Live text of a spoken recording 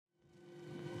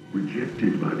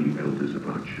Rejected by the elders of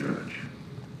our church,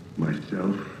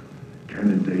 myself,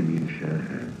 Canon Damien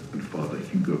Shanahan, and Father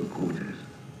Hugo Cortez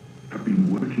have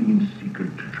been working in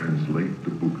secret to translate the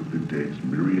Book of the Dead's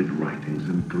myriad writings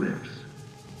and glyphs.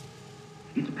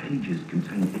 Its pages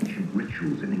contain ancient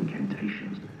rituals and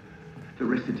incantations, the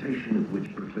recitation of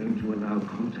which proclaim to allow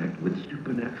contact with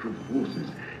supernatural forces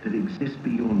that exist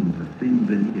beyond the thin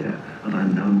veneer of our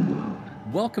known world.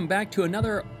 Welcome back to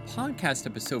another podcast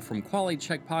episode from Quality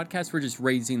Check Podcast. We're just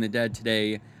raising the dead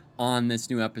today on this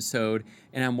new episode,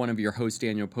 and I'm one of your hosts,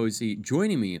 Daniel Posey.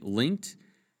 Joining me, linked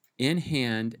in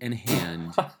hand,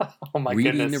 oh my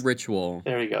reading goodness. the ritual.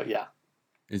 There you go, yeah.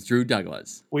 Is Drew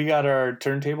Douglas. We got our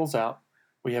turntables out.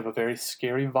 We have a very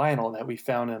scary vinyl that we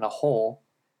found in a hole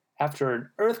after an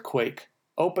earthquake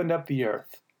opened up the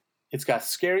earth. It's got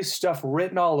scary stuff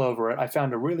written all over it. I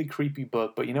found a really creepy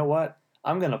book, but you know what?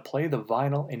 I'm going to play the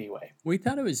vinyl anyway. We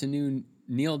thought it was a new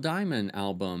Neil Diamond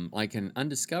album, like an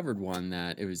undiscovered one,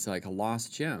 that it was like a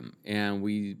lost gem. And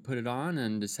we put it on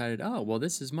and decided, oh, well,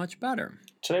 this is much better.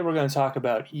 Today we're going to talk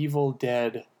about Evil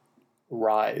Dead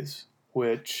Rise,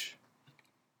 which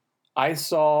I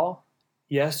saw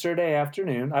yesterday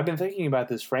afternoon. I've been thinking about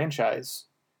this franchise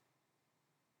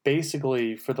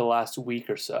basically for the last week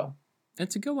or so.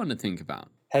 It's a good one to think about.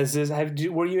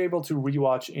 Were you able to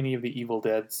rewatch any of the Evil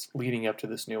Deads leading up to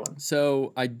this new one?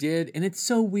 So I did, and it's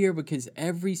so weird because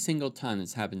every single time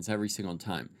this happens, every single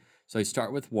time. So I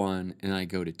start with 1 and I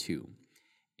go to 2.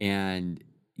 And,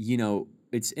 you know,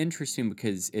 it's interesting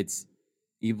because it's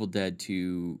Evil Dead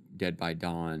 2, Dead by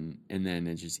Dawn, and then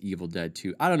it's just Evil Dead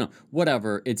 2. I don't know,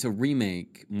 whatever. It's a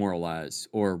remake, more or less,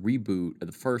 or a reboot of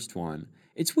the first one.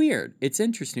 It's weird. It's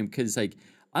interesting because, like,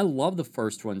 I love the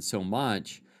first one so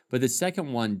much, but the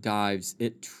second one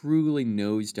truly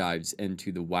nosedives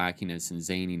into the wackiness and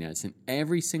zaniness. And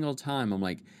every single time I'm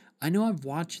like, I know I've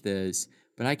watched this,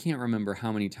 but I can't remember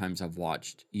how many times I've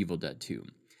watched Evil Dead 2.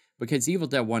 Because Evil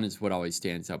Dead 1 is what always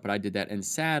stands out, but I did that. And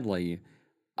sadly,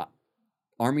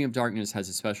 Army of Darkness has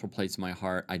a special place in my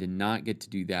heart. I did not get to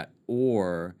do that,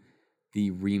 or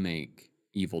the remake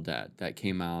Evil Dead that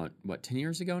came out, 10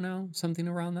 years ago now? Something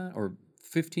around that? Or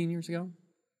 15 years ago?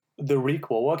 The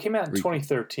requel. Well, it came out in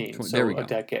 2013, so a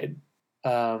decade.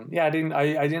 I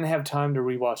didn't have time to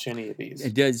rewatch any of these.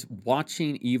 It does.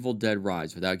 Watching Evil Dead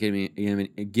Rise, without giving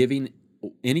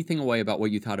anything away about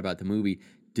what you thought about the movie,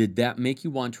 did that make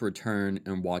you want to return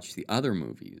and watch the other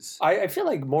movies? I feel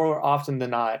like more often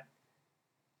than not,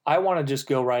 I want to just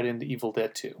go right into Evil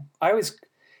Dead 2.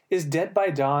 Is Dead by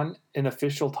Dawn an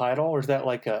official title, or is that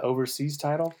like an overseas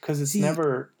title? Because it's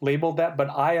never labeled that,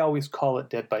 but I always call it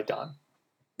Dead by Dawn.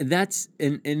 That's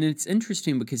and it's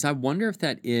interesting because I wonder if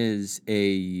that is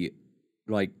a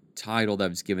title that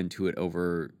was given to it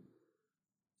overseas,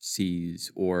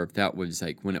 or if that was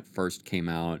like when it first came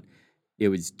out, it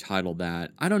was titled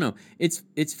that. I don't know.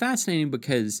 It's fascinating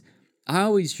because I've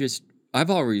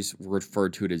always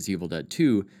referred to it as Evil Dead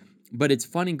 2, but it's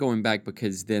funny going back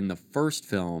because then the first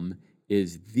film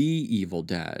is The Evil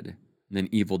Dead, and then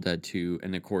Evil Dead 2,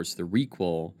 and of course the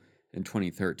requel in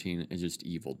 2013 is just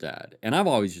Evil Dead. And I've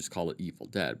always just called it Evil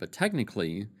Dead. But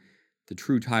technically, the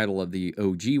true title of the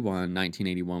OG one,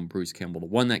 1981, Bruce Campbell, the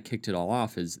one that kicked it all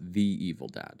off, is The Evil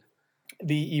Dead.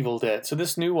 The Evil Dead. So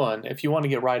this new one, if you want to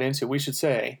get right into it, we should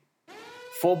say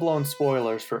full-blown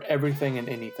spoilers for everything and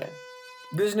anything.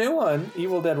 This new one,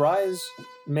 Evil Dead Rise,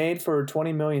 made for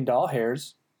 $20 million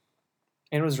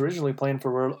and was originally planned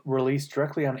for release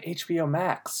directly on HBO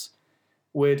Max,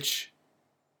 which,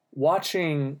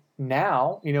 watching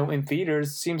now, in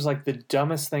theaters, seems like the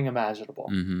dumbest thing imaginable.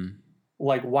 Mm-hmm.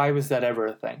 Like, why was that ever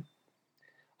a thing?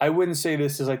 I wouldn't say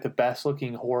this is like the best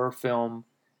looking horror film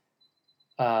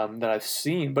that I've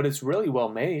seen, but it's really well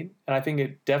made, and I think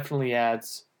it definitely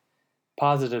adds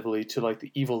positively to like the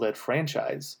Evil Dead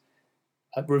franchise.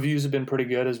 Reviews have been pretty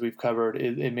good, as we've covered.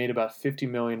 It made about $50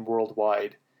 million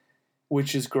worldwide,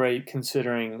 which is great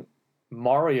considering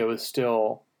Mario is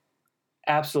still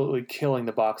absolutely killing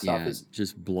the box office.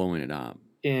 Just blowing it up.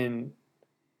 In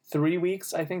 3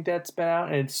 weeks, I think that's been out,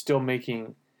 and it's still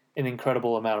making an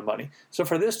incredible amount of money. So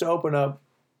for this to open up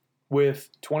with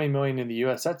 $20 million in the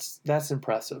U.S., that's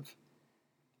impressive.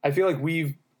 I feel like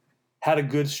we've had a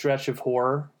good stretch of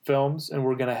horror films, and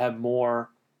we're going to have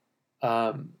more,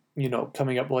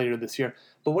 coming up later this year.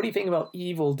 But what do you think about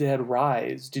Evil Dead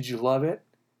Rise? Did you love it?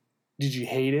 Did you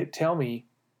hate it? Tell me,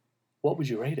 what would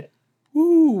you rate it?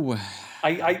 Ooh.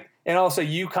 And also,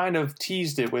 you kind of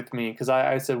teased it with me because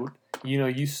I said,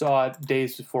 you saw it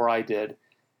days before I did,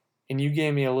 and you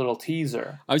gave me a little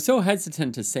teaser. I was so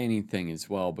hesitant to say anything as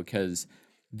well because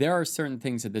there are certain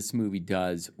things that this movie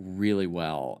does really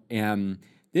well, and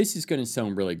this is going to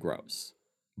sound really gross,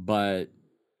 but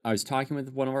I was talking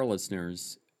with one of our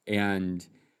listeners and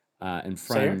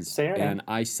friends, Say her name. and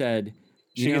I said,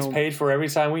 She gets paid for every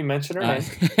time we mention her name.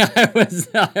 I was.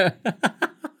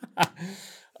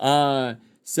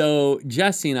 So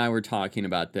Jesse and I were talking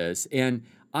about this, and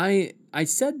I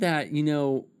said that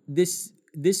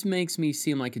this makes me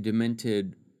seem like a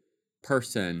demented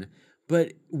person,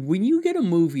 but when you get a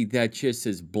movie that just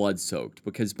is blood soaked,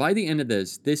 because by the end of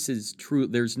this is true.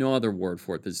 There's no other word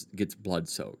for it. This gets blood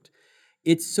soaked.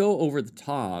 It's so over the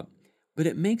top, but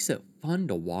it makes it fun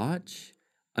to watch.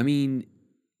 I mean,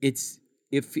 it's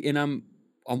if and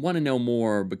I want to know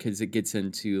more because it gets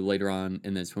into later on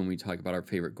in this when we talk about our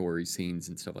favorite gory scenes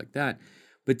and stuff like that.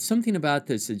 But something about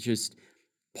this is just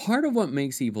part of what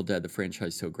makes Evil Dead the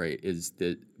franchise so great is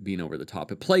that being over the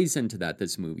top. It plays into that,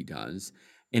 this movie does,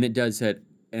 and it does it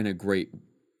in a great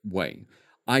way.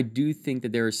 I do think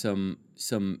that there are some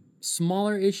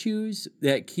smaller issues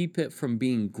that keep it from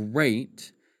being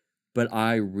great, but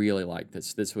I really like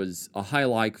this. This was a high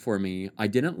like for me. I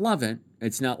didn't love it.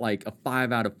 It's not like a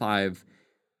 5 out of 5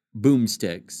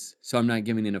 boomsticks. So I'm not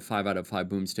giving it a 5 out of 5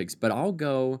 boomsticks, but I'll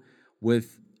go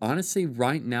with, honestly,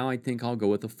 right now, I think I'll go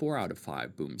with a 4 out of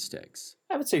 5 boomsticks.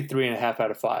 I would say 3.5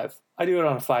 out of 5. I do it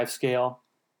on a 5 scale.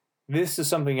 This is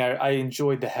something I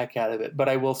enjoyed the heck out of it, but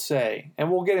I will say, and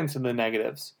we'll get into the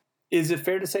negatives, is it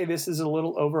fair to say this is a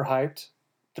little overhyped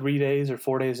 3 days or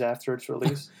 4 days after its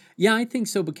release? Yeah, I think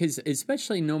so, because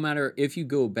especially no matter if you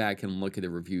go back and look at the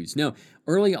reviews. Now,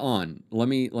 early on, let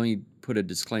me put a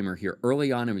disclaimer here.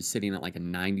 Early on, it was sitting at like a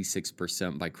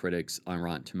 96% by critics on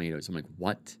Rotten Tomatoes. I'm like,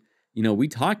 what? We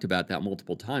talked about that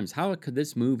multiple times. How could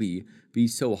this movie be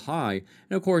so high?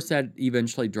 And of course, that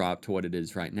eventually dropped to what it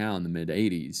is right now in the mid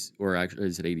 80s, or actually,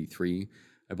 is it 83?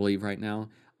 I believe right now.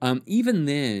 Even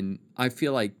then, I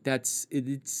feel like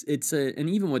and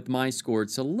even with my score,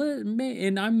 it's a little,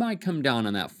 and I might come down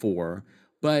on that 4,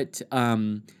 but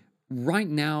right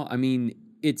now, I mean,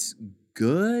 it's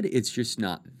good. It's just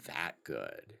not that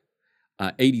good.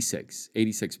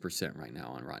 86% right now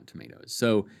on Rotten Tomatoes.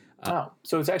 So, Wow.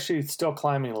 So it's actually still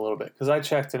climbing a little bit, because I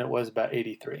checked and it was about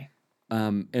 83.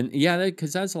 and yeah,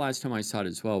 because that's the last time I saw it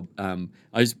as well.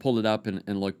 I just pulled it up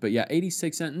and looked, but yeah,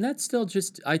 86, and that's still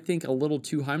just, I think, a little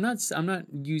too high. I'm not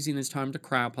using this time to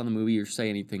crap on the movie or say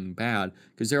anything bad,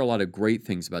 because there are a lot of great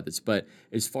things about this. But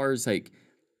as far as like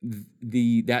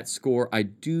that score, I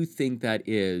do think that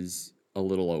is a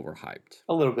little overhyped.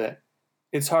 A little bit.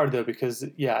 It's hard though, because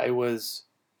yeah, it was.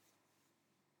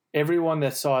 Everyone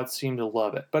that saw it seemed to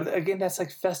love it. But again, that's like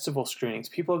festival screenings.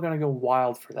 People are going to go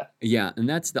wild for that. Yeah, and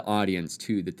that's the audience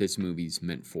too that this movie's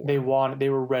meant for. They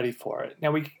were ready for it.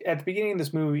 Now, at the beginning of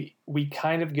this movie, we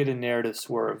kind of get a narrative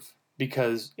swerve,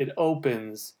 because it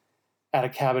opens at a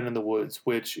cabin in the woods,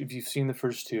 which, if you've seen the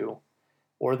first two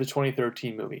or the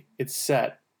 2013 movie, it's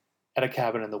set at a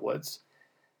cabin in the woods.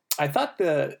 I thought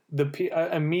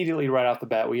immediately right off the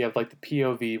bat, we have like the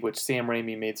POV, which Sam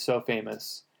Raimi made so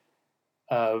famous,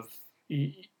 of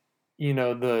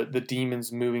the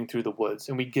demons moving through the woods,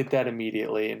 and we get that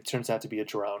immediately, and it turns out to be a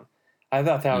drone. I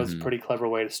thought that was a pretty clever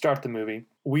way to start the movie.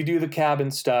 We do the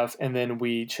cabin stuff, and then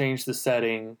we change the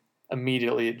setting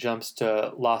immediately. It jumps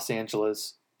to Los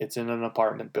Angeles. It's in an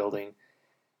apartment building.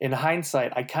 In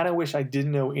hindsight, I kind of wish I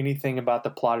didn't know anything about the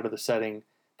plot of the setting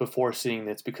before seeing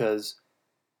this, because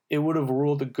it would have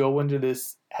ruled to go into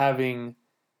this having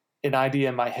an idea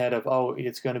in my head of, oh,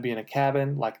 it's going to be in a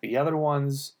cabin like the other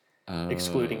ones,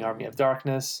 excluding Army of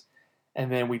Darkness,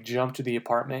 and then we jump to the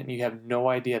apartment and you have no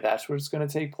idea that's where it's going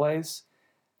to take place.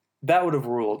 That would have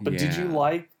ruled. But did you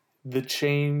like the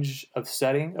change of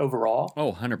setting overall?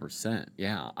 Oh, 100%.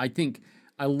 Yeah. I think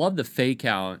I love the fake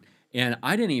out, and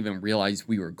I didn't even realize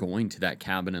we were going to that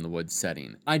cabin in the woods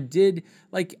setting. I did,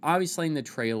 like, obviously in the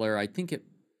trailer, I think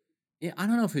I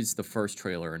don't know if it's the first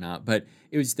trailer or not, but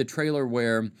it was the trailer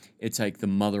where it's like the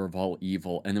mother of all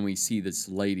evil, and then we see this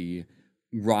lady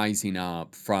rising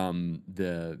up from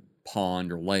the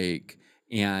pond or lake,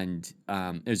 and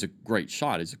it's a great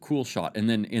shot. It's a cool shot. And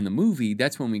then in the movie,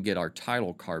 that's when we get our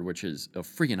title card, which is a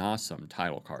freaking awesome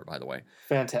title card, by the way.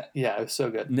 Fantastic. Yeah, it was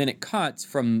so good. And then it cuts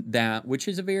from that, which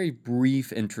is a very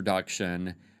brief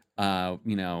introduction, to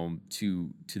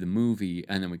the movie,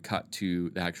 and then we cut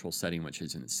to the actual setting, which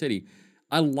is in the city.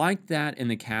 I like that in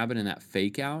the cabin and that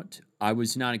fake out. I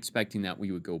was not expecting that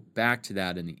we would go back to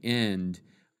that in the end,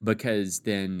 because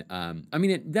then,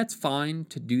 that's fine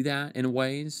to do that in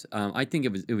ways. I think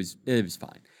it was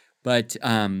fine, but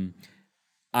I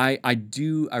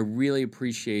really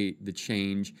appreciate the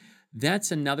change.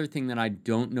 That's another thing that I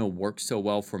don't know works so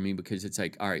well for me, because it's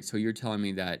like, all right, so you're telling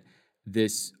me that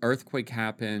this earthquake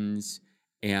happens,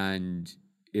 and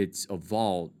it's a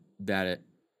vault that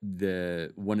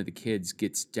one of the kids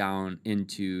gets down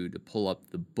into to pull up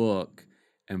the book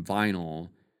and vinyl.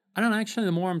 I don't know, actually,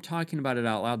 the more I'm talking about it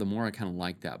out loud, the more I kind of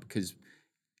like that, because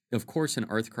of course an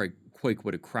earthquake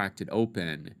would have cracked it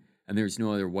open, and there's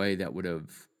no other way that would have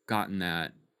gotten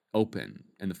that open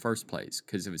in the first place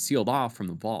because it was sealed off from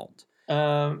the vault.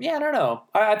 Yeah, I don't know.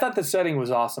 I thought the setting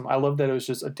was awesome. I love that it was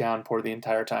just a downpour the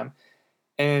entire time.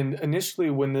 And initially,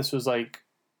 when this was like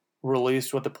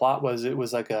released, what the plot was, it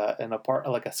was like a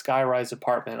skyrise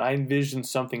apartment. I envisioned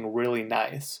something really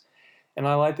nice, and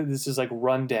I like that this is like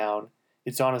run down.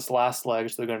 It's on its last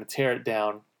legs. They're going to tear it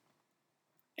down,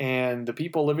 and the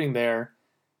people living there.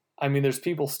 I mean, there's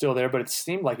people still there, but it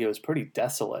seemed like it was pretty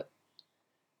desolate,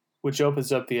 which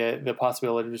opens up the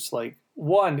possibility of just like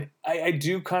one. I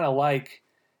do kind of like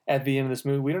at the end of this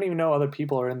movie, we don't even know other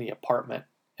people are in the apartment,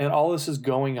 and all this is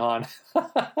going on,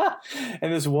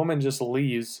 and this woman just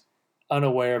leaves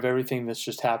unaware of everything that's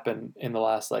just happened in the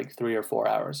last like 3 or 4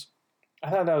 hours. I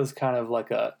thought that was kind of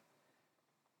like a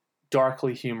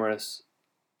darkly humorous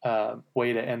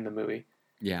way to end the movie.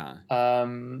 Yeah.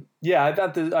 Yeah, I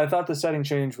thought the setting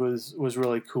change was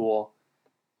really cool.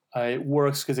 It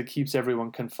works because it keeps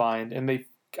everyone confined, and they,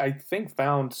 I think,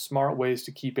 found smart ways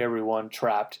to keep everyone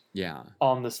trapped. Yeah.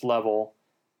 On this level,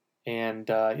 and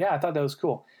yeah, I thought that was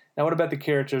cool. Now, what about the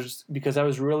characters? Because I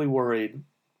was really worried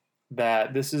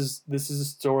that this is a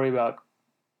story about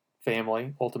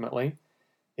family. Ultimately,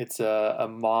 it's a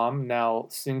mom, now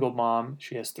single mom.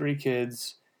 She has 3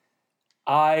 kids.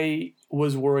 I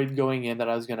was worried going in that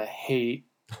I was going to hate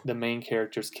the main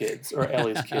character's kids, or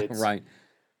Ellie's kids. Right.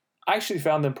 I actually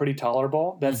found them pretty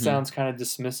tolerable. That sounds kind of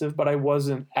dismissive, but I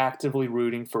wasn't actively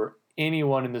rooting for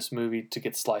anyone in this movie to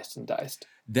get sliced and diced.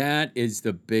 That is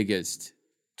the biggest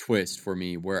twist for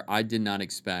me, where I did not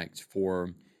expect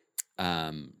for,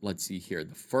 let's see here,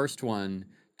 the first one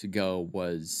to go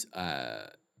was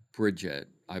Bridget,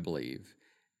 I believe.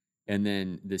 And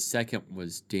then the second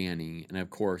was Danny. And of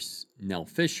course, Nell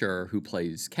Fisher, who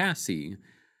plays Cassie,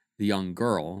 the young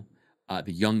girl,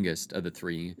 the youngest of the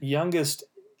 3. Youngest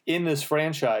in this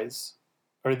franchise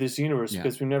or this universe,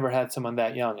 because we've never had someone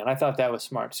that young. And I thought that was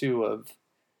smart too.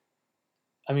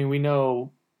 I mean, we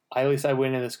know, at least I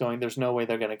went in this going, there's no way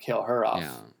they're going to kill her off.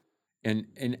 Yeah.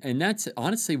 And that's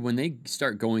honestly, when they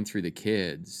start going through the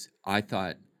kids, I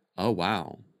thought, oh,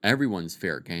 wow, everyone's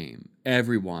fair game.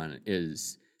 Everyone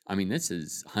is, I mean, this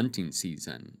is hunting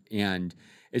season. And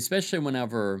especially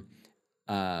whenever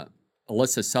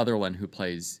Alyssa Sutherland, who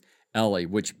plays Ellie,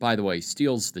 which, by the way,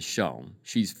 steals the show.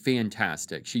 She's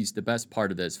fantastic. She's the best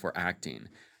part of this for acting.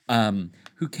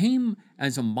 Who came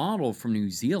as a model from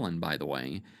New Zealand, by the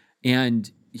way.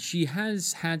 And she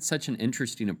has had such an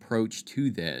interesting approach to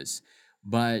this.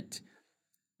 But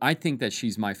I think that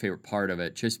she's my favorite part of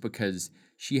it, just because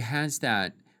she has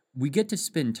that. We get to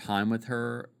spend time with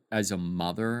her as a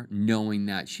mother, knowing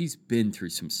that she's been through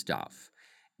some stuff.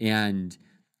 And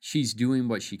she's doing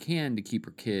what she can to keep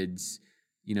her kids,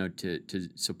 you know, to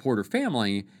support her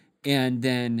family. And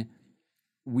then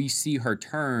we see her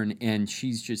turn, and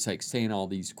she's just like saying all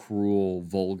these cruel,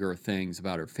 vulgar things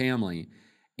about her family.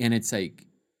 And it's like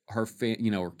her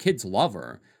kids love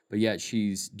her, but yet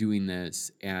she's doing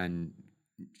this, and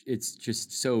it's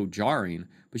just so jarring.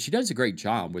 But she does a great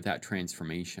job with that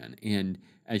transformation. And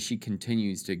as she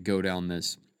continues to go down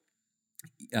this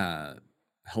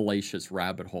hellacious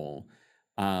rabbit hole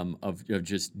of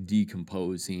just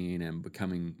decomposing and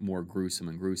becoming more gruesome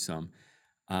and gruesome.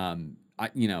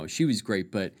 She was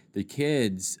great, but the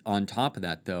kids on top of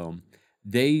that, though,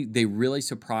 they really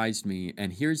surprised me.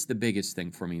 And here's the biggest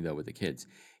thing for me, though, with the kids.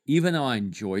 Even though I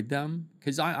enjoyed them,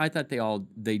 because I thought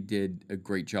they did a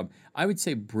great job. I would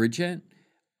say Bridget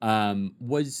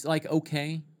was like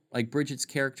okay. Like Bridget's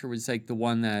character was like the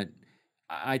one that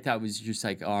I thought was just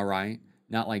like all right,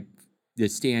 not like the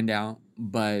standout,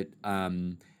 but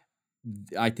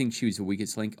I think she was the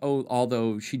weakest link.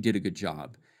 Although she did a good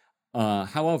job.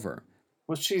 However,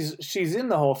 well, she's in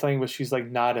the whole thing, but she's like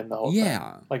not in the whole thing.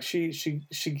 Yeah. Like she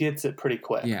gets it pretty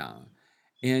quick. Yeah.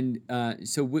 And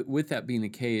so with that being the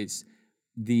case,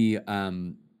 the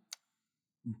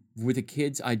with the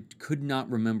kids, I could not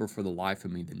remember for the life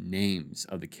of me the names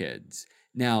of the kids.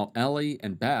 Now, Ellie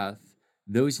and Beth,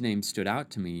 those names stood out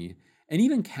to me, and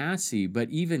even Cassie. But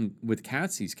even with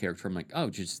Cassie's character, I'm like, oh,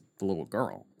 just the little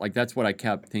girl. Like that's what I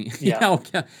kept thinking. Yeah.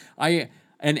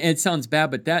 And it sounds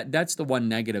bad, but that's the one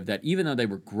negative, that even though they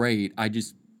were great, I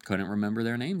just couldn't remember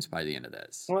their names by the end of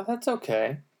this. Well, that's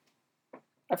okay.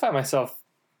 I find myself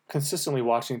consistently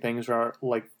watching things where,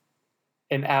 like,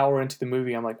 an hour into the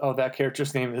movie, I'm like, oh, that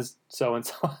character's name is so and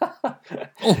so,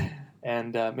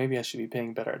 and maybe I should be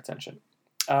paying better attention.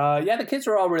 Yeah, the kids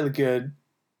are all really good.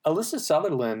 Alyssa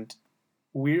Sutherland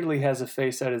weirdly has a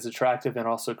face that is attractive and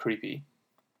also creepy.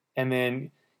 And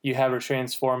then you have her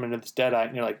transform into this Deadite,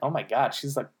 and you're like, oh my god,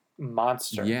 she's like a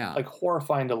monster, Yeah. like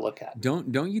horrifying to look at.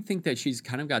 Don't you think that she's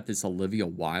kind of got this Olivia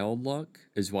Wilde look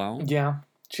as well? Yeah,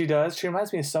 she does. She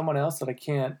reminds me of someone else that I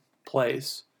can't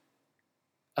place.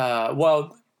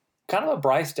 Well, kind of a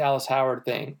Bryce Dallas Howard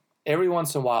thing. Every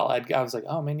once in a while, I was like,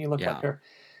 oh man, you look like her.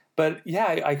 But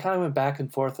yeah, I kind of went back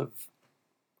and forth of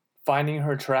finding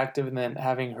her attractive and then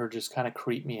having her just kind of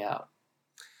creep me out.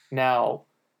 Now,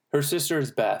 her sister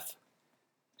is Beth.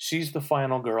 She's the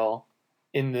final girl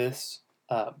in this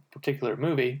particular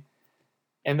movie.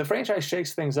 And the franchise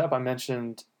shakes things up. I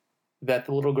mentioned that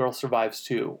the little girl survives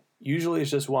too. Usually it's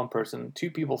just one person.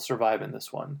 2 people survive in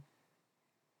this one.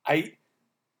 I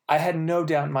had no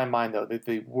doubt in my mind, though, that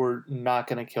they were not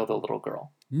going to kill the little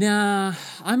girl. Nah,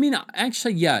 I mean,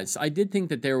 actually, yes. I did think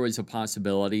that there was a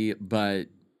possibility, but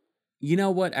you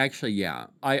know what? Actually, yeah.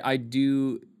 I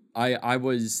do. I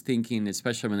was thinking,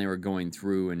 especially when they were going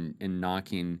through and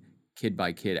knocking kid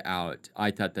by kid out,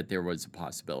 I thought that there was a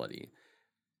possibility.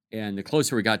 And the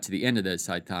closer we got to the end of this,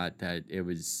 I thought that it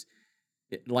was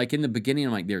like in the beginning,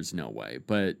 I'm like, there's no way.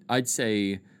 But I'd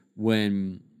say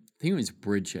when I think it was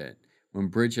Bridget, when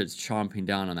Bridget's chomping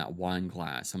down on that wine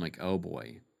glass, I'm like, oh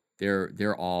boy, they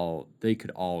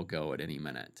could all go at any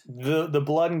minute. The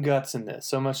blood and guts in this,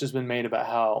 so much has been made about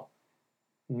how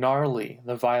gnarly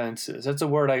the violence is. That's a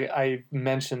word I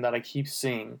mentioned that I keep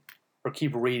seeing or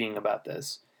keep reading about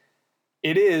this.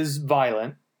 It is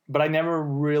violent, but I never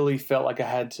really felt like I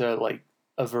had to like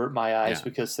avert my eyes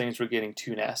because things were getting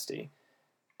too nasty.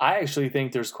 I actually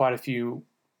think there's quite a few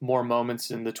more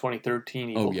moments in the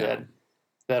 2013 Evil Dead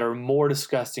that are more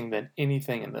disgusting than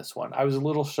anything in this one. I was a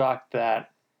little shocked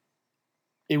that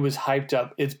it was hyped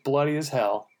up. It's bloody as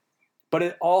hell, but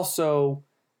it also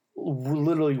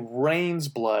literally rains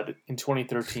blood in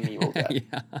 2013 Evil Dead.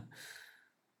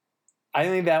 I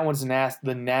think that one's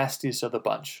the nastiest of the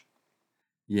bunch.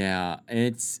 Yeah,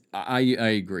 I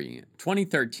agree.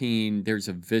 2013, there's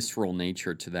a visceral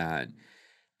nature to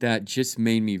that just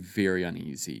made me very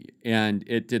uneasy, and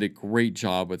it did a great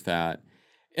job with that.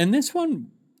 And this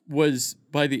one was,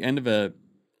 by the end of it,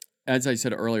 as I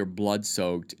said earlier,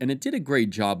 blood-soaked, and it did a great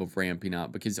job of ramping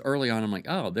up, because early on I'm like,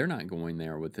 oh, they're not going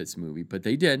there with this movie, but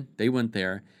they did. They went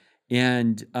there,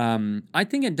 and I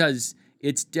think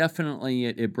it's definitely,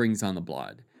 it brings on the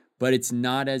blood, but it's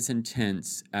not as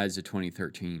intense as the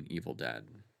 2013 Evil Dead.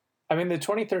 I mean, the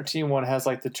 2013 one has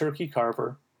like the turkey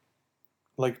carver,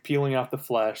 like peeling off the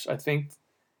flesh. I think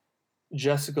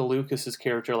Jessica Lucas's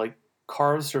character like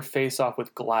carves her face off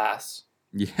with glass.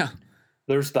 Yeah.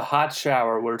 There's the hot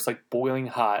shower where it's like boiling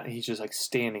hot and he's just like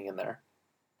standing in there.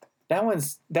 That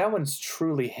one's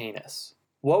truly heinous.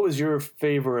 What was your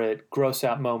favorite gross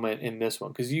out moment in this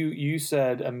one? Because you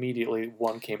said immediately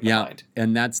one came to mind.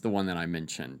 And that's the one that I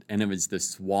mentioned. And it was the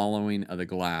swallowing of the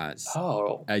glass.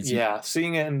 Oh,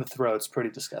 seeing it in the throat's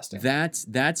pretty disgusting.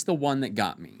 That's the one that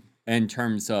got me in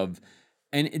terms of,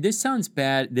 and this sounds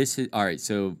bad. This is, all right,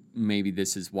 so maybe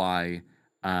this is why,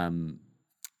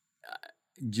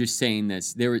 just saying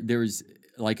this, there was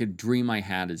like a dream I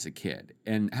had as a kid.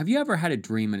 And have you ever had a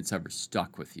dream and it's ever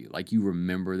stuck with you? Like you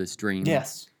remember this dream?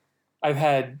 Yes. I've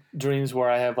had dreams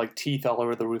where I have like teeth all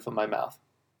over the roof of my mouth.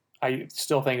 I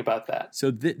still think about that.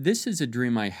 So this is a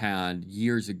dream I had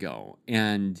years ago.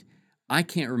 And I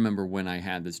can't remember when I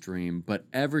had this dream, but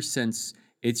ever since,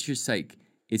 it's just like,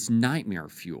 it's nightmare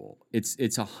fuel. It's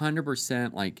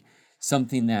 100% like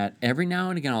something that every now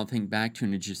and again I'll think back to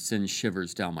and it just sends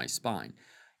shivers down my spine.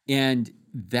 And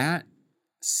that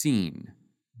scene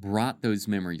brought those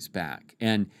memories back.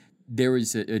 And there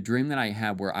was a dream that I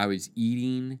had where I was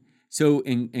eating. So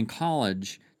in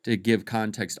college, to give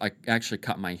context, I actually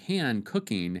cut my hand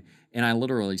cooking and I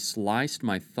literally sliced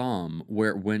my thumb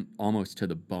where it went almost to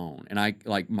the bone. And I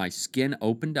like my skin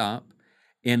opened up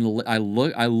and I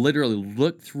literally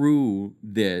looked through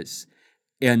this,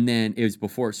 and then it was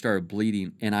before it started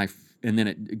bleeding, and then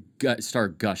it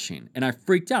started gushing, and I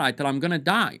freaked out. I thought I'm gonna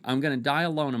die. I'm gonna die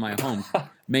alone in my home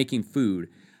making food.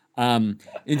 And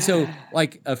so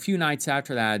like a few nights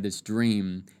after that, I had this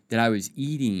dream that I was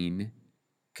eating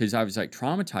because I was like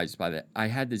traumatized by that. I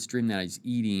had this dream that I was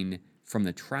eating from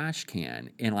the trash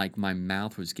can, and like my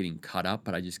mouth was getting cut up,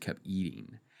 but I just kept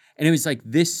eating. And it was like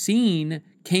this scene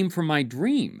came from my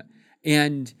dream.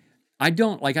 And I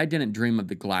didn't dream of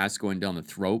the glass going down the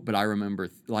throat, but I remember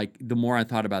like the more I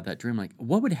thought about that dream, like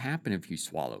what would happen if you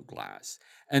swallowed glass?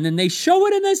 And then they show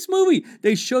it in this movie.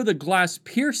 They show the glass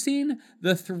piercing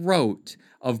the throat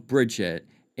of Bridget.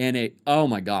 And oh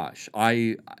my gosh,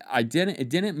 it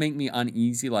didn't make me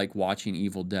uneasy like watching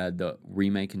Evil Dead, the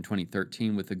remake in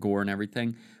 2013 with the gore and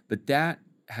everything, but that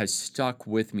has stuck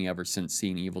with me ever since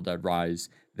seeing Evil Dead Rise,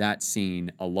 that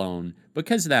scene alone,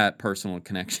 because of that personal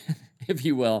connection, if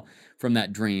you will, from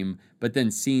that dream. But then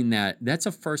seeing that's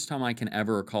the first time I can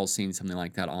ever recall seeing something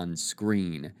like that on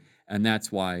screen. And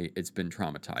that's why it's been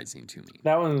traumatizing to me.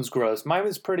 That one was gross. Mine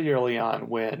was pretty early on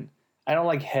when I don't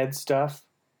like head stuff.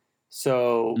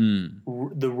 So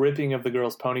the ripping of the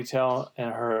girl's ponytail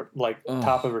and her like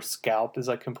top of her scalp is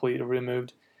like completely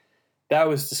removed. That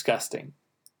was disgusting.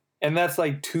 And that's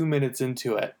like 2 minutes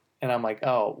into it. And I'm like,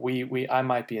 oh, I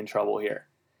might be in trouble here.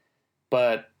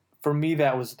 But for me,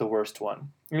 that was the worst one.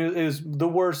 It was the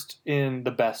worst in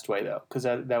the best way, though, because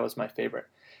that was my favorite.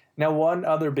 Now, one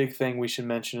other big thing we should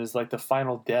mention is like the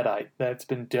final Deadite that's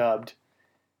been dubbed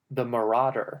the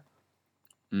Marauder.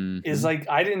 Is like,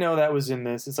 I didn't know that was in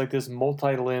this. It's like this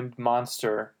multi-limbed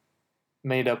monster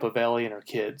made up of Ellie and her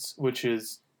kids, which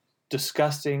is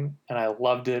disgusting, and I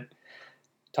loved it.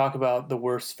 Talk about the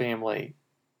worst family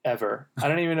ever. I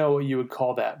don't even know what you would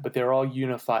call that, but they're all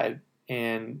unified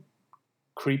and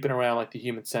creeping around like the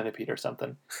human centipede or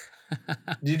something.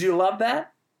 Did you love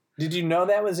that? Did you know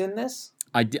that was in this?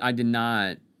 I did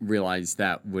not realize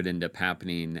that would end up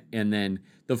happening. And then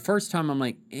the first time I'm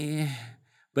like, eh.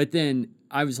 But then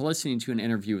I was listening to an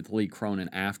interview with Lee Cronin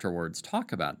afterwards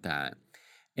talk about that.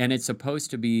 And it's supposed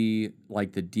to be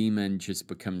like the demon just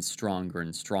becomes stronger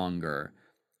and stronger.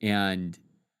 And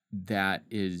that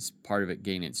is part of it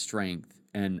gaining strength.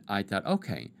 And I thought,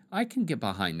 okay, I can get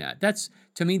behind that.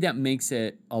 To me, that makes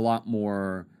it a lot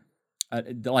more,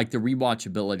 like the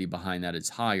rewatchability behind that is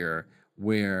higher,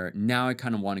 where now I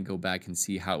kind of want to go back and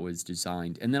see how it was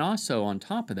designed. And then also on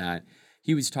top of that,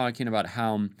 he was talking about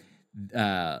how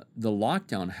the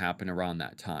lockdown happened around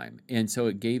that time. And so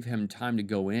it gave him time to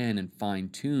go in and fine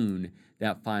tune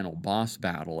that final boss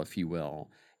battle, if you will,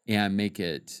 and make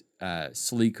it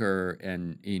sleeker,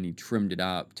 and he trimmed it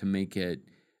up to make it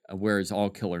where it's all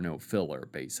killer, no filler,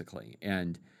 basically.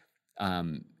 And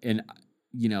to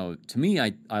me,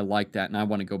 I like that, and I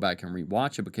want to go back and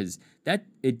rewatch it because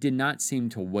it did not seem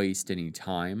to waste any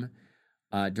time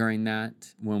during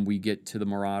that when we get to the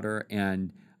Marauder.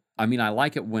 And I mean, I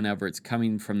like it whenever it's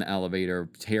coming from the elevator,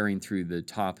 tearing through the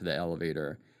top of the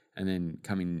elevator, and then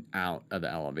coming out of the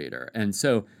elevator. And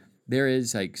so there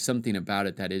is like something about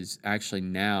it that is actually,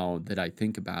 now that I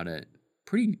think about it,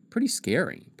 pretty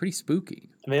scary, pretty spooky.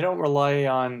 And they don't rely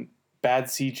on bad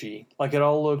CG. Like, it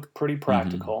all looked pretty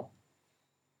practical.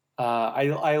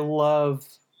 I love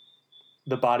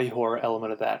the body horror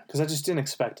element of that because I just didn't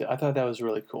expect it. I thought that was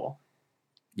really cool.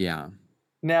 Yeah.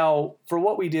 Now, for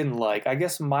what we didn't like, I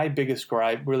guess my biggest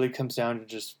gripe really comes down to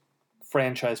just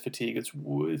franchise fatigue.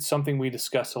 It's something we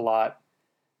discuss a lot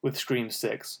with Scream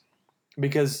 6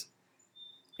 because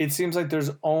it seems like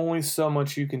there's only so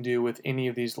much you can do with any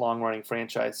of these long-running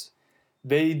franchises.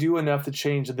 They do enough to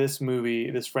change this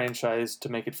movie, this franchise, to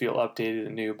make it feel updated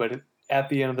and new, but at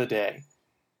the end of the day,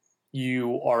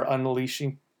 you are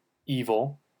unleashing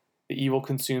evil. The evil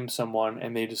consumes someone,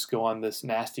 and they just go on this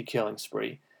nasty killing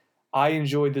spree. I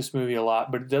enjoyed this movie a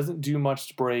lot, but it doesn't do much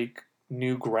to break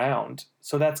new ground.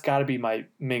 So that's got to be my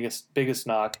biggest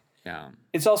knock. Yeah.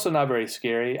 It's also not very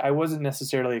scary. I wasn't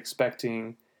necessarily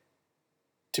expecting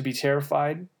to be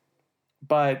terrified,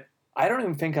 but I don't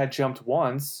even think I jumped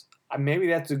once. Maybe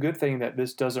that's a good thing that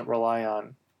this doesn't rely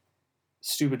on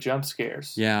stupid jump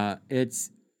scares. Yeah,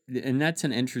 and that's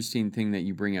an interesting thing that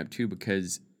you bring up too,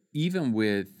 because even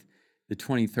with the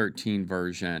 2013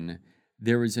 version,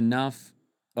 there was enough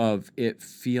of it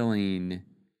feeling,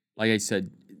 like I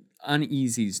said,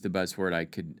 uneasy is the best word I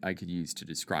could use to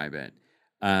describe it,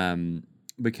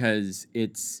 because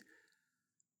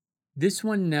this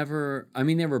one never. I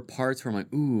mean, there were parts where I'm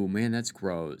like, "Ooh, man, that's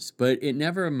gross," but it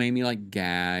never made me like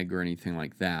gag or anything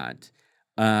like that.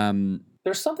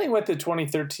 There's something with the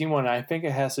 2013 one. I think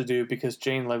it has to do because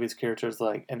Jane Levy's character is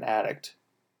like an addict,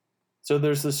 so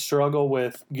there's this struggle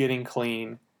with getting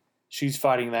clean. She's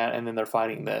fighting that, and then they're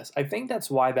fighting this. I think that's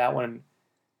why that one,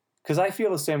 because I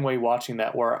feel the same way watching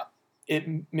that, where it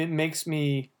makes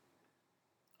me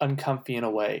uncomfy in a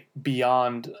way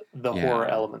beyond the horror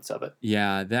elements of it.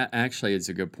 Yeah, that actually is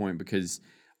a good point, because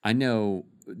I know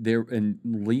and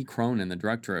Lee Cronin, the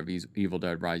director of Evil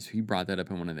Dead Rise, he brought that up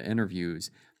in one of the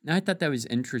interviews. And I thought that was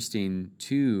interesting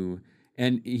too.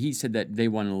 And he said that they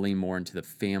want to lean more into the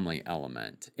family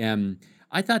element. And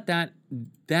I thought that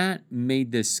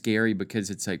made this scary because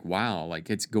it's like, wow,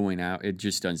 like it's going out. It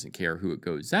just doesn't care who it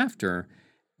goes after.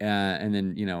 And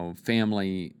then,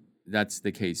 family, that's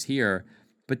the case here.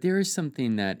 But there is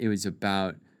something that it was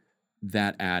about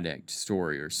that addict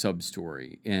story or sub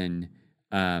story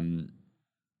um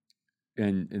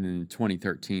in the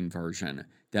 2013 version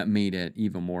that made it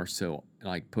even more so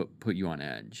like put you on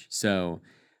edge. So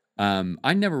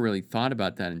I never really thought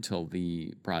about that until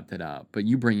Lee brought that up. But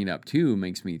you bringing it up too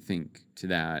makes me think to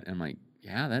that. I'm like,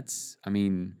 yeah, I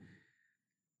mean,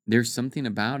 there's something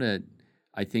about it,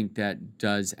 I think, that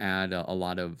does add a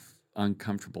lot of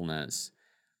uncomfortableness.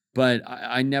 But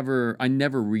I never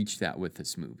reached that with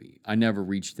this movie. I never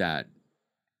reached that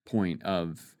point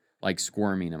of like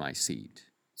squirming in my seat.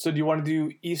 So do you want to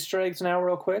do Easter eggs now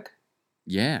real quick?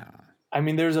 Yeah. I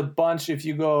mean, there's a bunch. If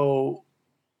you go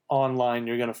online,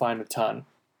 you're going to find a ton.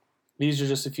 These are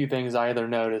just a few things I either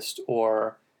noticed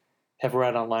or have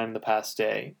read online in the past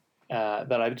day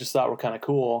that I just thought were kind of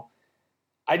cool.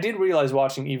 I did realize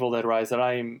watching Evil Dead Rise that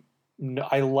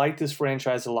I like this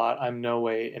franchise a lot. I'm no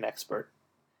way an expert.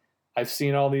 I've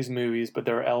seen all these movies, but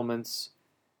there are elements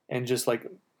and just like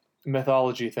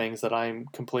mythology things that I'm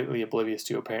completely oblivious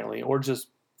to apparently, or just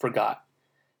forgot.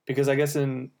 Because I guess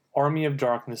in Army of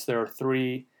Darkness there are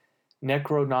 3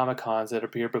 Necronomicons that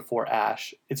appear before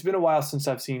Ash. It's been a while since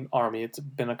I've seen Army. It's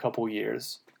been a couple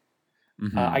years.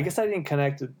 Mm-hmm. I guess I didn't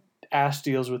connect. Ash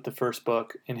deals with the first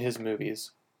book in his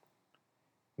movies.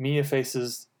 Mia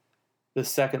faces the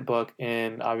second book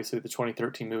in obviously the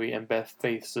 2013 movie, and Beth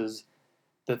faces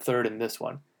the third in this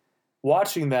one.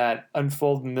 Watching that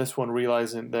unfold in this one,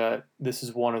 realizing that this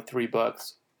is one of 3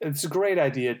 books, it's a great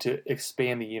idea to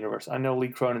expand the universe. I know Lee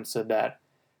Cronin said that,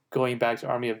 going back to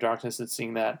Army of Darkness and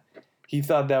seeing that, he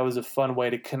thought that was a fun way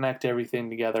to connect everything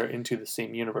together into the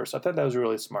same universe. I thought that was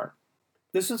really smart.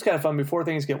 This was kind of fun. Before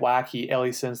things get wacky,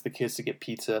 Ellie sends the kids to get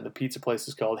pizza. The pizza place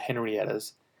is called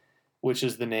Henrietta's, which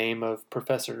is the name of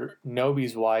Professor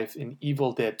Noby's wife in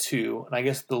Evil Dead 2. And I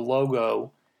guess the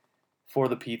logo for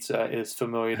the pizza is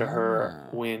familiar to her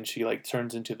when she like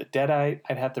turns into the Deadite.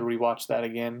 I'd have to rewatch that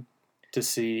again to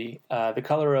see. The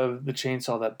color of the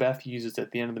chainsaw that Beth uses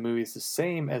at the end of the movie is the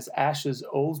same as Ash's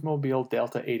Oldsmobile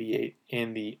Delta 88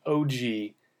 in the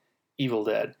OG Evil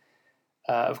Dead.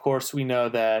 Of course, we know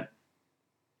that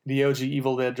the OG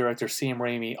Evil Dead director Sam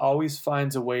Raimi always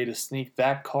finds a way to sneak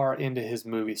that car into his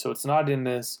movie. So it's not in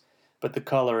this, but the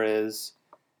color is.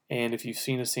 And if you've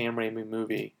seen a Sam Raimi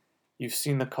movie, you've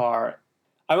seen the car.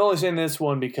 I'm only saying this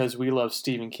one because we love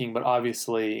Stephen King, but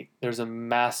obviously there's a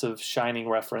massive Shining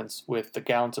reference with the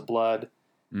gallons of blood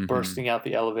bursting out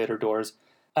the elevator doors.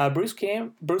 Bruce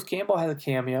Campbell has a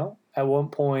cameo. At one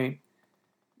point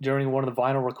during one of the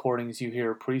vinyl recordings, you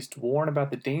hear a priest warn about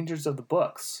the dangers of the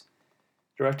books.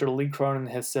 Director Lee Cronin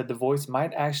has said the voice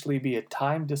might actually be a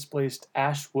time-displaced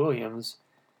Ash Williams,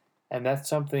 and that's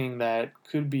something that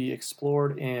could be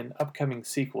explored in upcoming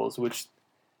sequels, which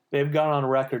they've gone on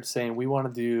record saying we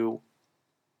want to do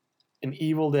an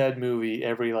Evil Dead movie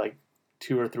every like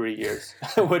 2 or 3 years,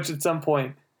 which at some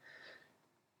point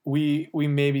we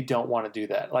maybe don't want to do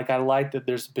that. Like I like that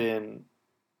there's been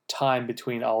time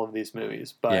between all of these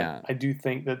movies, but yeah. I do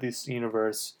think that this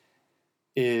universe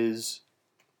is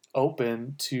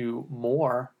open to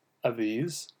more of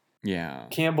these. Yeah.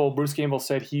 Bruce Campbell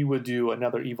said he would do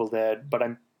another Evil Dead, but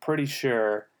I'm pretty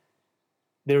sure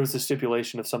there was a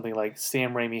stipulation of something like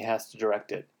Sam Raimi has to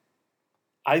direct it.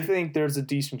 I think there's a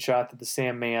decent shot that the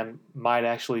Sam man might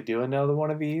actually do another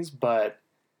one of these, but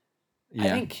yeah. I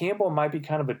think Campbell might be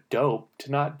kind of a dope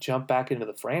to not jump back into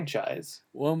the franchise.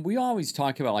 Well, we always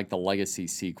talk about like the legacy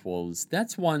sequels.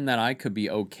 That's one that I could be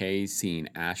okay seeing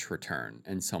Ash return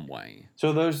in some way.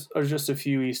 So those are just a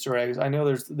few Easter eggs. I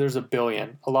know there's a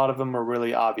billion. A lot of them are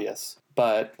really obvious,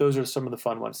 but those are some of the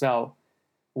fun ones. Now,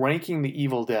 ranking the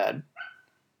Evil Dead.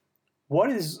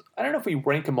 I don't know if we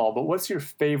rank them all, but what's your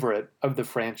favorite of the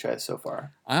franchise so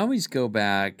far? I always go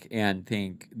back and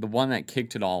think the one that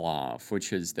kicked it all off,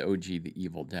 which is the OG, The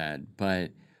Evil Dead.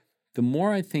 But the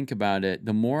more I think about it,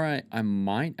 the more I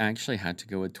might actually have to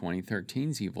go with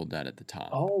 2013's Evil Dead at the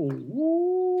top.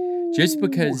 Oh. Just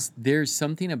because there's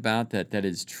something about that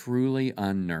is truly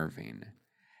unnerving.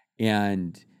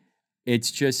 And it's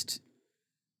just,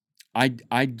 I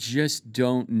just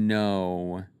don't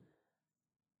know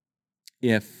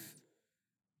if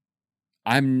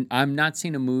I'm not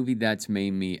seeing a movie that's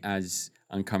made me as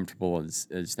uncomfortable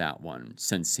as that one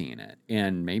since seeing it,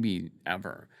 and maybe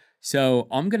ever. So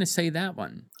I'm gonna say that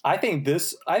one. I think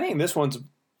this one's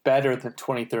better than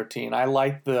 2013. I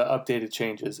like the updated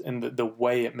changes and the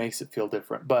way it makes it feel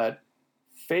different. But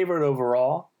favorite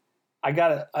overall,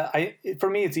 for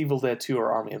me it's Evil Dead 2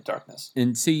 or Army of Darkness.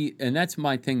 And see, and that's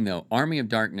my thing though. Army of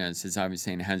Darkness, as I was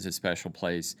saying, has a special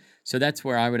place. So that's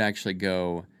where I would actually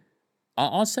go.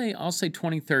 I'll say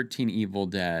 2013 Evil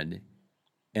Dead,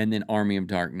 and then Army of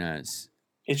Darkness,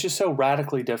 it's just so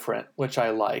radically different, which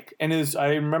I like. And I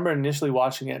remember initially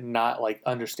watching it and not like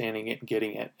understanding it and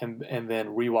getting it, and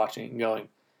then rewatching it and going,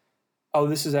 oh,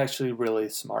 this is actually really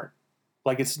smart.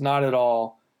 Like it's not at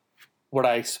all what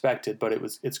I expected, but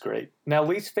it's great. Now,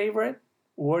 least favorite,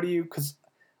 what do you? Because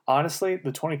honestly,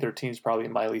 the 2013 is probably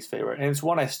my least favorite, and it's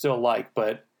one I still like,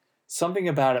 but something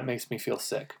about it makes me feel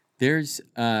sick. There's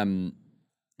man,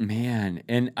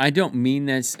 and I don't mean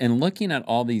this. And looking at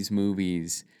all these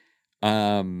movies,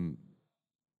 um,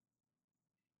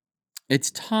 it's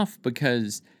tough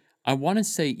because I want to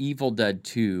say Evil Dead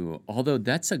 2, although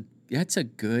that's a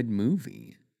good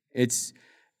movie. It's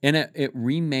and it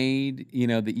remade,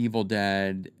 the Evil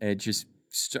Dead. It just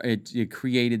it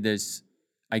created this,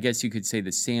 I guess you could say,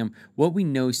 what we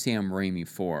know Sam Raimi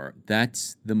for.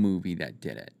 That's the movie that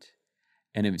did it.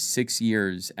 And it was 6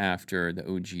 years after the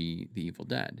OG The Evil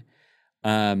Dead.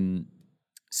 Um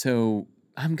so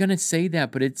I'm going to say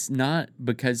that, but it's not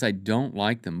because I don't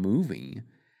like the movie.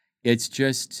 It's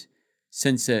just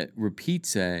since it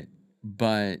repeats it,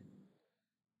 but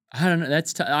I don't know.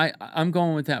 I'm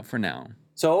going with that for now.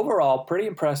 So overall, pretty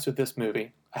impressed with this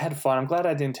movie. I had fun. I'm glad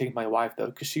I didn't take my wife though,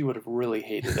 because she would have really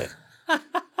hated it.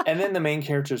 And then the main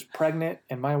character is pregnant,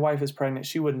 and my wife is pregnant.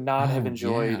 She would not have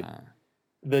enjoyed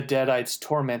the Deadites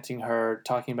tormenting her,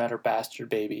 talking about her bastard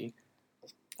baby.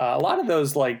 A lot of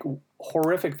those like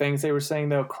horrific things they were saying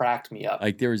though cracked me up.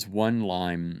 Like there was one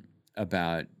line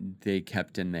about they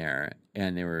kept in there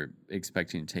and they were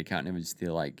expecting to take out, and it was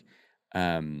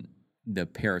the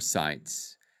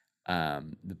parasites.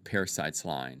 The parasites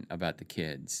line about the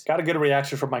kids. Got a good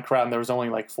reaction from my crowd, and there was only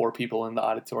like 4 people in the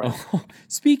auditorium. Oh,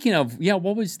 speaking of,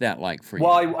 what was that like for you?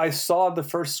 Well, I saw the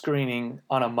first screening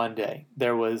on a Monday.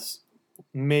 There was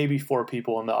maybe 4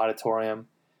 people in the auditorium.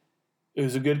 It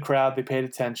was a good crowd. They paid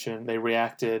attention. They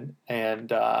reacted,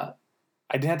 and I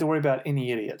didn't have to worry about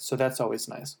any idiots, so that's always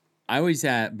nice. I was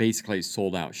at basically a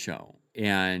sold-out show,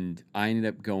 and I ended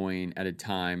up going at a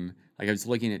time, like I was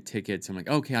looking at tickets. I'm like,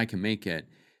 okay, I can make it.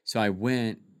 So I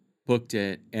went, booked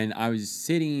it, and I was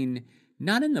sitting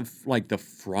not in the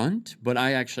front, but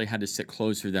I actually had to sit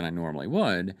closer than I normally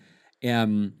would.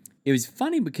 And it was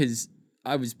funny because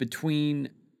I was between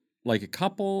like a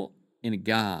couple and a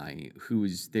guy who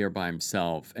was there by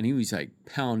himself, and he was like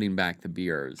pounding back the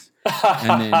beers.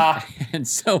 And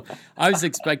so I was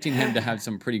expecting him to have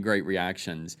some pretty great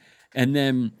reactions. And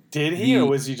then did he, or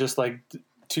was he just like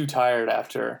too tired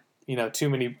after, too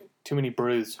many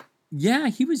brews? Yeah,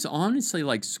 he was honestly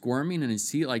like squirming in his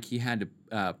seat like he had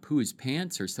to poo his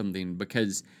pants or something,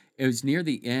 because it was near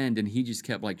the end and he just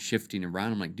kept like shifting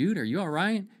around. I'm like, dude, are you all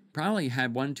right? Probably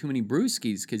had one too many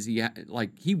brewskis, because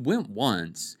he went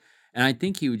once, and I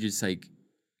think he would just like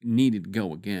needed to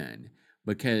go again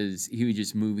because he was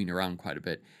just moving around quite a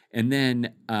bit. And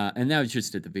then and that was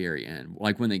just at the very end,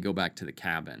 like when they go back to the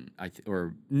cabin.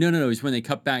 Or no, it was when they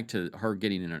cut back to her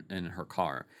getting in her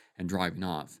car and driving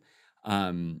off.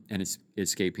 And it's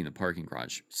escaping the parking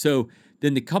garage. So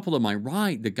then the couple to my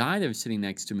right, the guy that was sitting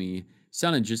next to me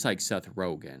sounded just like Seth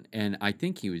Rogen. And I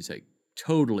think he was like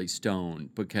totally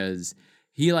stoned, because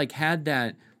he like had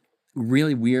that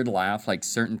really weird laugh, like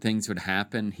certain things would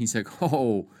happen. He's like,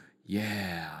 oh,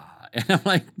 yeah. And I'm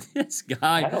like, this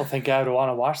guy. I don't think I would want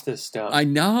to watch this stuff. I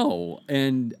know.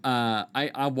 And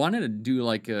I wanted to do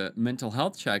like a mental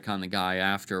health check on the guy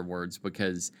afterwards,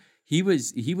 because he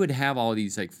would have all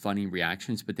these like funny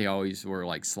reactions, but they always were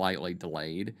like slightly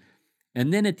delayed.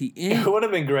 And then at the end, it would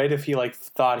have been great if he like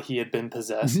thought he had been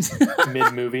possessed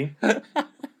mid-movie.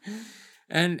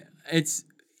 And it's,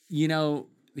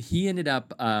 he ended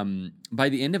up, by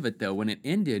the end of it though, when it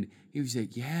ended, he was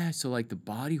like, yeah, so like the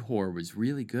body horror was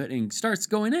really good, and he starts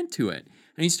going into it,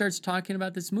 and he starts talking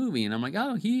about this movie, and I'm like,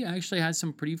 oh, he actually has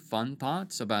some pretty fun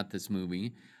thoughts about this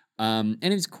movie. And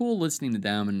it was cool listening to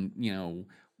them, and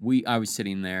I was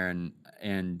sitting there,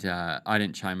 and I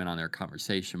didn't chime in on their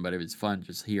conversation, but it was fun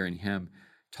just hearing him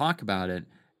talk about it.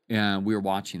 And we were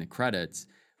watching the credits,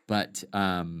 but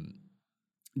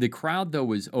the crowd though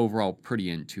was overall pretty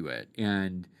into it,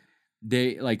 and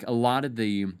they like a lot of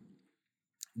the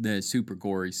super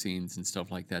gory scenes and stuff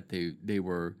like that. They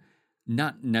were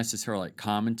not necessarily like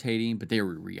commentating, but they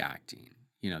were reacting.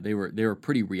 They were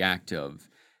pretty reactive,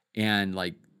 and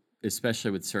like,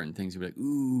 especially with certain things, they'd be like,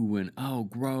 ooh, and oh,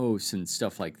 gross, and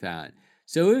stuff like that.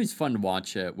 So it was fun to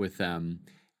watch it with them.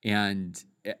 And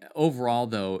overall,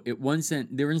 though, there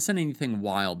wasn't anything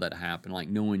wild that happened. Like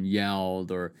no one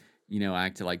yelled or,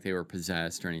 acted like they were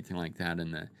possessed or anything like that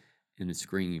in the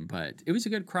screen. But it was a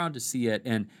good crowd to see it.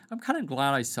 And I'm kind of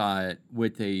glad I saw it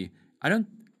with it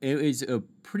was a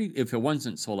pretty, if it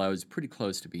wasn't sold out, it was pretty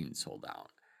close to being sold out.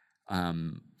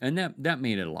 And that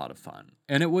made it a lot of fun.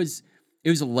 And it was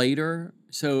later,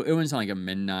 so it wasn't like a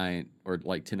midnight or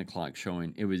like 10 o'clock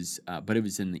showing. It was, but it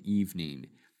was in the evening,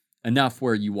 enough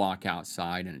where you walk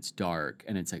outside and it's dark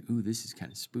and it's like, ooh, this is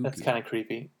kind of spooky. That's kind of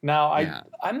creepy. Now, Yeah.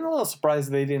 I'm a little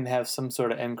surprised they didn't have some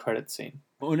sort of end credit scene.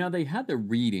 Well, now they had the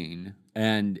reading,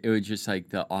 and it was just like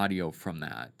the audio from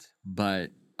that.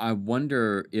 But I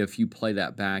wonder if you play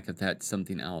that back, if that's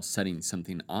something else setting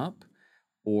something up,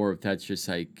 or if that's just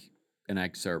like an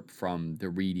excerpt from the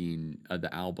reading of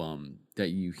the album that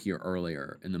you hear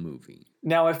earlier in the movie.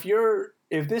 Now,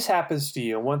 if this happens to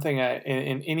you, one thing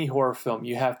in any horror film,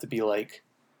 you have to be like,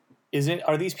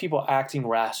 are these people acting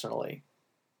rationally?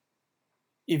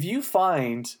 If you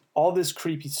find all this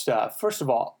creepy stuff, first of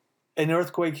all, an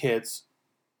earthquake hits,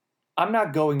 I'm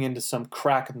not going into some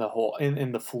crack in the hole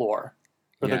in the floor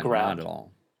or the ground. Not at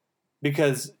all.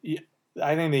 Because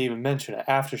I think they even mention it,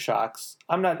 aftershocks.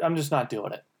 I'm just not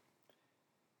doing it.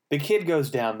 The kid goes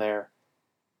down there,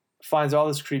 finds all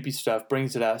this creepy stuff,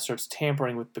 brings it out, starts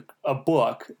tampering with a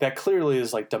book that clearly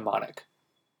is like demonic,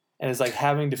 and is like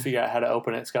having to figure out how to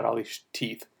open it. It's got all these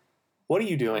teeth. What are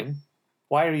you doing?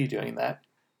 Why are you doing that?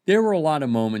 There were a lot of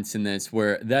moments in this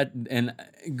where that, and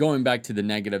going back to the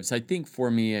negatives, I think for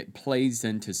me it plays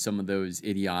into some of those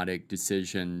idiotic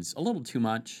decisions a little too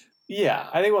much. Yeah,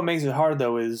 I think what makes it hard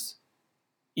though is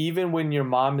even when your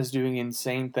mom is doing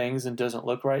insane things and doesn't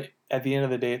look right, at the end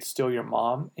of the day, it's still your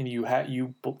mom, and you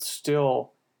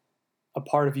still, a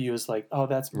part of you is like, oh,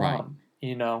 that's mom,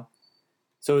 right.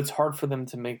 So it's hard for them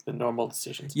to make the normal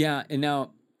decisions. Yeah, and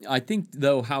now I think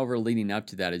though, however, leading up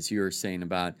to that, as you were saying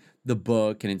about the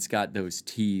book, and it's got those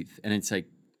teeth, and it's like,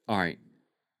 all right,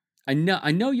 I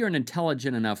know you're an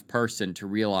intelligent enough person to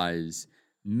realize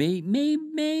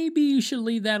maybe you should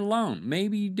leave that alone.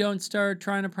 Maybe you don't start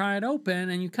trying to pry it open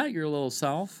and you cut your little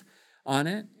self on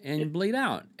it and you bleed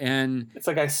out. And it's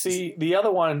like I see the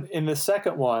other one in the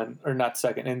second one, or not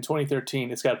second, in 2013,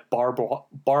 it's got barbed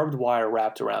wire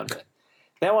wrapped around it.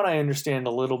 That one I understand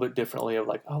a little bit differently of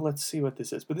like, oh, let's see what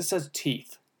this is. But this has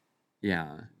teeth.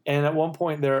 Yeah. And at one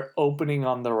point they're opening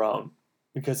on their own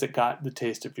because it got the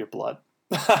taste of your blood.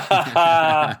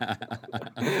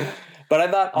 But I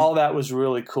thought all that was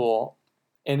really cool.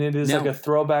 And it is like a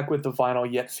throwback with the vinyl,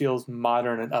 yet feels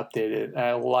modern and updated. And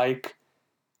I like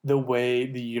the way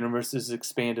the universe is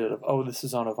expanded of, oh, this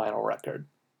is on a vinyl record.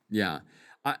 Yeah.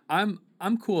 I'm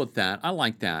cool with that. I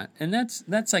like that. And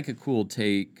that's like a cool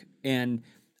take. And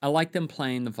I like them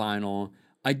playing the vinyl.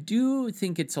 I do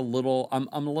think it's a little, I'm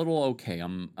a little okay.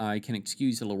 I can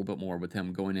excuse a little bit more with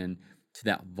him going in to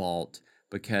that vault,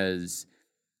 because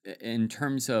in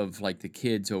terms of like the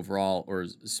kids overall, or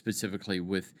specifically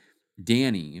with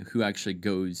Danny, who actually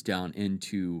goes down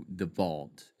into the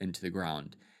vault, into the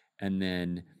ground, and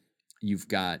then you've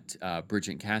got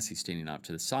Bridget and Cassie standing off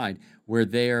to the side, where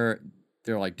they're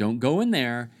like, don't go in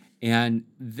there. And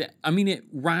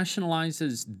it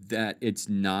rationalizes that it's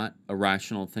not a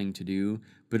rational thing to do,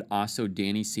 but also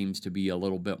Danny seems to be a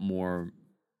little bit more,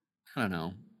 I don't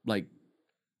know, like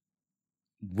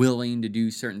willing to do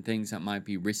certain things that might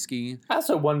be risky. I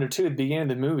also wonder too, at the beginning of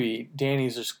the movie,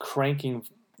 Danny's just cranking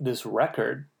this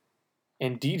record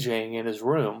and DJing in his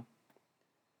room.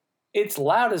 It's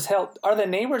loud as hell. Are the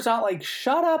neighbors not like,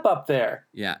 shut up there?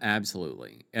 Yeah,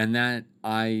 absolutely. And that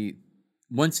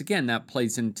once again, that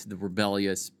plays into the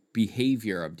rebellious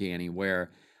behavior of Danny,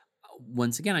 where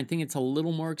once again, I think it's a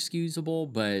little more excusable,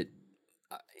 but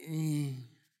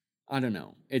I don't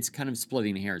know. It's kind of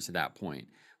splitting hairs at that point.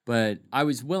 But I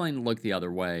was willing to look the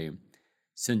other way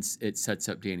since it sets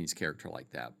up Danny's character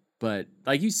like that. But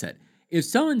like you said, if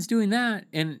someone's doing that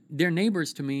and they're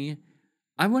neighbors to me,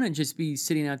 I wouldn't just be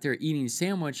sitting out there eating a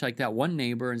sandwich like that one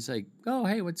neighbor and it's like, oh,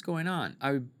 hey, what's going on?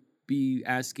 I would be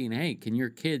asking, hey, can your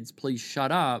kids please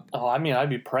shut up? Oh, I'd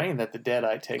be praying that the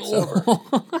Deadeye takes over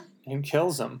and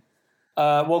kills him.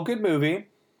 Well, good movie.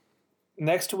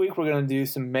 Next week, we're going to do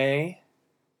some May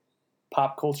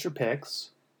pop culture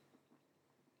picks.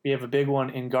 We have a big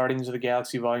one in Guardians of the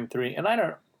Galaxy Volume 3, and I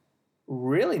don't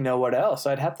really know what else.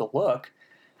 I'd have to look.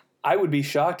 I would be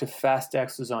shocked if Fast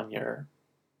X is on your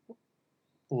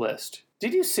list.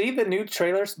 Did you see the new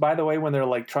trailers, by the way, when they're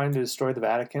like trying to destroy the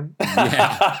Vatican?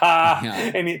 Yeah.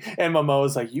 Yeah. And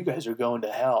Momoa's like, you guys are going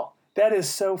to hell. That is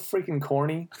so freaking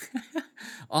corny.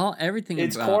 Everything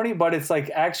it's corny, but it's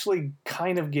like actually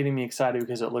kind of getting me excited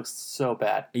because it looks so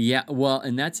bad. Yeah, well,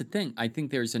 and that's the thing. I think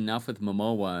there's enough with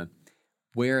Momoa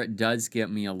where it does get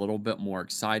me a little bit more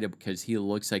excited because he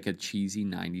looks like a cheesy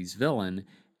 90s villain,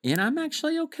 and I'm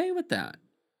actually okay with that.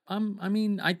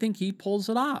 I think he pulls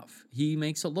it off. He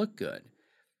makes it look good.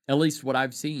 At least what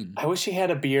I've seen. I wish he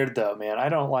had a beard though, man.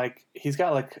 He's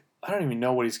got like, I don't even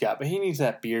know what he's got, but he needs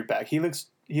that beard back. He looks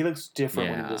different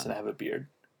when he doesn't have a beard.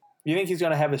 You think he's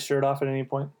going to have his shirt off at any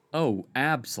point? Oh,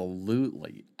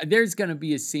 absolutely. There's going to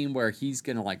be a scene where he's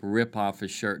going to like rip off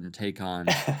his shirt and take on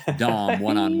Dom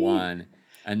one-on-one.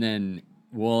 And then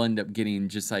we'll end up getting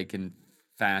just like in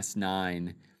Fast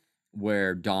 9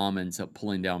 where Dom ends up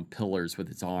pulling down pillars with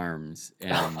his arms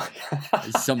and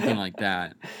something like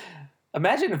that.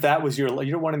 Imagine if that was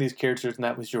you're one of these characters and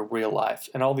that was your real life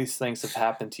and all these things have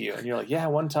happened to you. And you're like, yeah,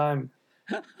 one time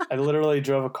I literally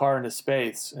drove a car into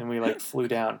space and we like flew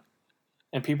down.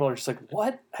 And people are just like,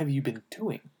 what have you been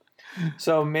doing?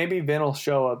 So maybe Vin will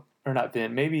show up, or not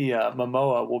Vin, maybe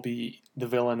Momoa will be the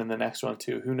villain in the next one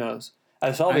too. Who knows?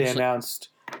 I saw they announced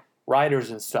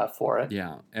writers and stuff for it.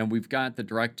 Yeah, and we've got the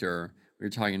director. We were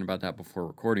talking about that before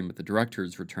recording, but the director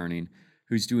is returning,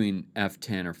 who's doing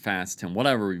F10 or Fast 10,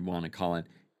 whatever we want to call it.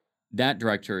 That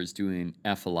director is doing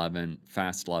F11,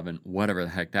 Fast 11, whatever the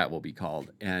heck that will be called.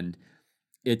 And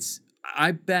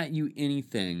I bet you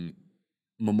anything,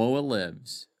 Momoa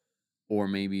lives, or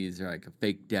maybe is there like a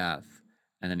fake death,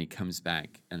 and then he comes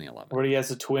back in the 11th. Or he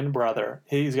has a twin brother.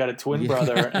 He's got a twin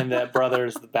brother, and that brother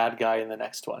is the bad guy in the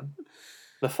next one,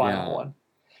 the final one.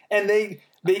 And they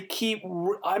keep.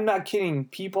 I'm not kidding.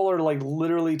 People are like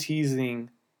literally teasing.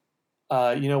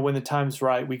 When the time's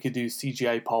right, we could do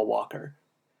CGI Paul Walker.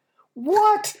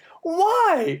 What?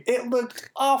 Why? It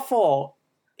looked awful.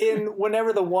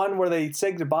 Whenever the one where they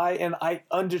say goodbye, and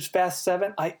Fast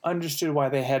 7, I understood why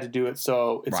they had to do it.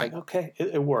 So it's like, okay,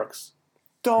 it works.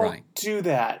 Don't do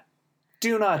that.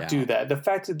 Do not do that. The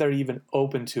fact that they're even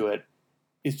open to it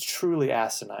is truly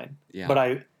asinine. Yeah.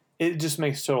 But it just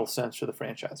makes total sense for the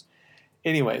franchise.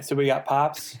 Anyway, so we got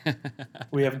Pops,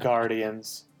 we have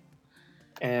Guardians,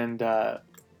 and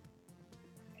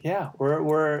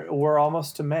we're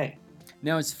almost to May.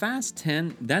 Now, is Fast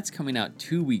 10, that's coming out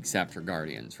 2 weeks after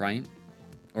Guardians, right?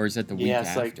 Or is it the week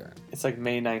after? It's like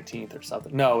May 19th or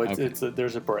something. No,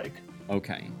 there's a break.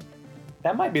 Okay.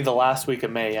 That might be the last week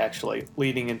of May, actually,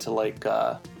 leading into like,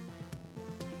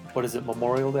 what is it,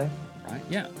 Memorial Day? Right,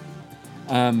 yeah.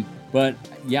 But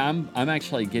yeah, I'm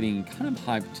actually getting kind of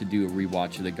hyped to do a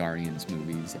rewatch of the Guardians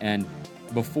movies. And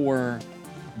before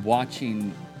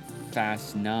watching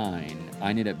Fast 9, I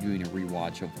ended up doing a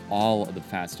rewatch of all of the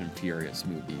Fast and Furious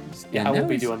movies. Yeah, I won't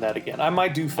be doing that again. I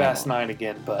might do Fast 9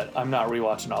 again, but I'm not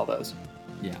rewatching all those.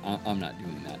 Yeah, I'm not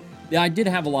doing that. Yeah, I did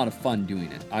have a lot of fun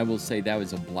doing it. I will say that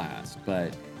was a blast,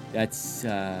 but that's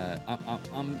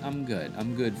I'm good.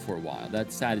 I'm good for a while.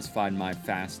 That satisfied my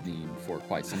fast need for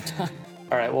quite some time.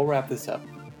 All right, we'll wrap this up.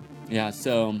 Yeah,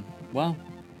 so, well,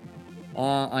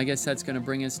 I guess that's going to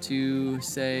bring us to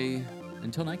say,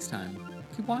 until next time,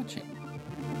 keep watching.